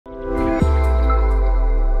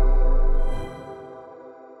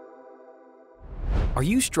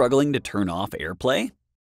Are you struggling to turn off AirPlay?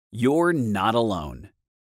 You're not alone.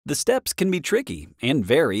 The steps can be tricky and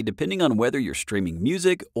vary depending on whether you're streaming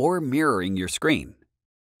music or mirroring your screen.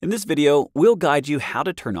 In this video, we'll guide you how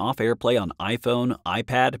to turn off AirPlay on iPhone,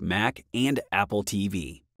 iPad, Mac, and Apple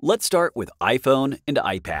TV. Let's start with iPhone and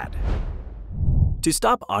iPad. To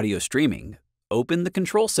stop audio streaming, open the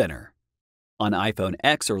Control Center. On iPhone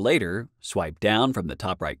X or later, swipe down from the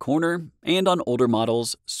top right corner, and on older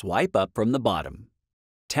models, swipe up from the bottom.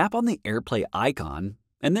 Tap on the AirPlay icon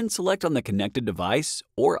and then select on the connected device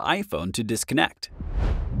or iPhone to disconnect.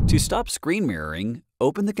 To stop screen mirroring,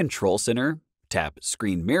 open the Control Center, tap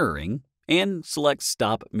Screen Mirroring, and select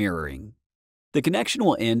Stop Mirroring. The connection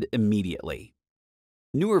will end immediately.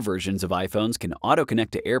 Newer versions of iPhones can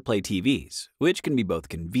auto-connect to AirPlay TVs, which can be both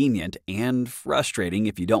convenient and frustrating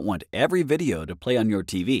if you don't want every video to play on your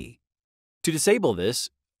TV. To disable this,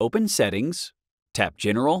 open Settings, tap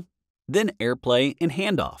General, then AirPlay and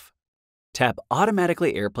Handoff. Tap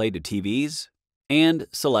Automatically AirPlay to TVs, and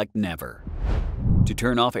select Never. To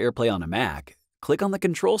turn off AirPlay on a Mac, click on the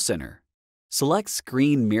Control Center. Select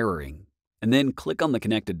Screen Mirroring, and then click on the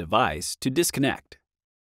connected device to disconnect.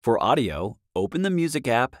 For audio, open the Music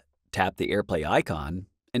app, tap the AirPlay icon,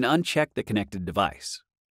 and uncheck the connected device.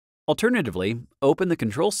 Alternatively, open the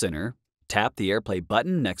Control Center, tap the AirPlay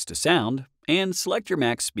button next to Sound, and select your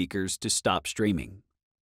Mac speakers to stop streaming.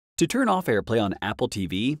 To turn off AirPlay on Apple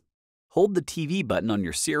TV, hold the TV button on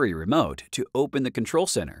your Siri remote to open the Control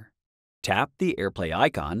Center. Tap the AirPlay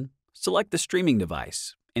icon, select the streaming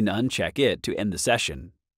device, and uncheck it to end the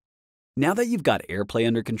session. Now that you've got AirPlay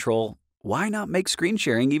under control, why not make screen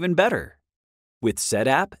sharing even better? With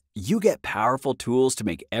Setapp, you get powerful tools to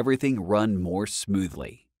make everything run more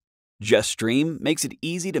smoothly. Just Stream makes it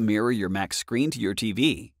easy to mirror your Mac screen to your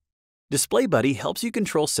TV. Display Buddy helps you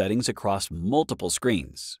control settings across multiple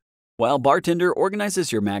screens, while Bartender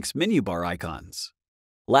organizes your Mac's menu bar icons.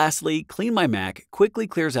 Lastly, Clean My Mac quickly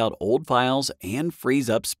clears out old files and frees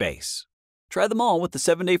up space. Try them all with the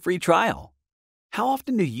 7-day free trial. How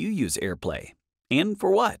often do you use AirPlay? And for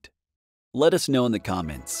what? Let us know in the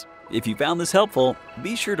comments. If you found this helpful,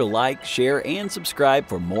 be sure to like, share, and subscribe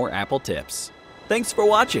for more Apple tips. Thanks for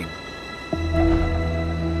watching.